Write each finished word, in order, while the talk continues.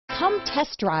Come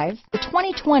test drive the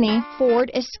 2020 Ford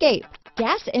Escape.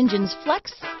 Gas engines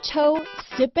flex, tow,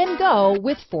 sip and go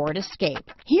with Ford Escape.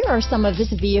 Here are some of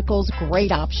this vehicle's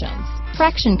great options: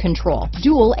 traction control,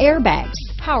 dual airbags,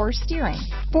 power steering,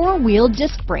 four-wheel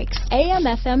disc brakes,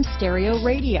 AM/FM stereo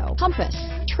radio, compass,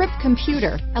 trip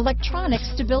computer, electronic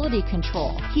stability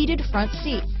control, heated front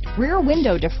seats, rear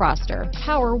window defroster,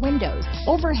 power windows,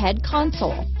 overhead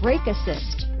console, brake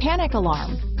assist, panic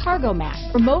alarm, cargo mat,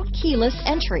 remote keyless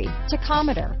entry,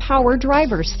 tachometer, power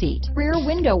driver's seat, rear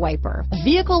window wiper. A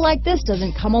vehicle like this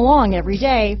doesn't come along every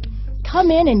day.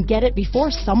 Come in and get it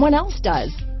before someone else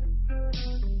does.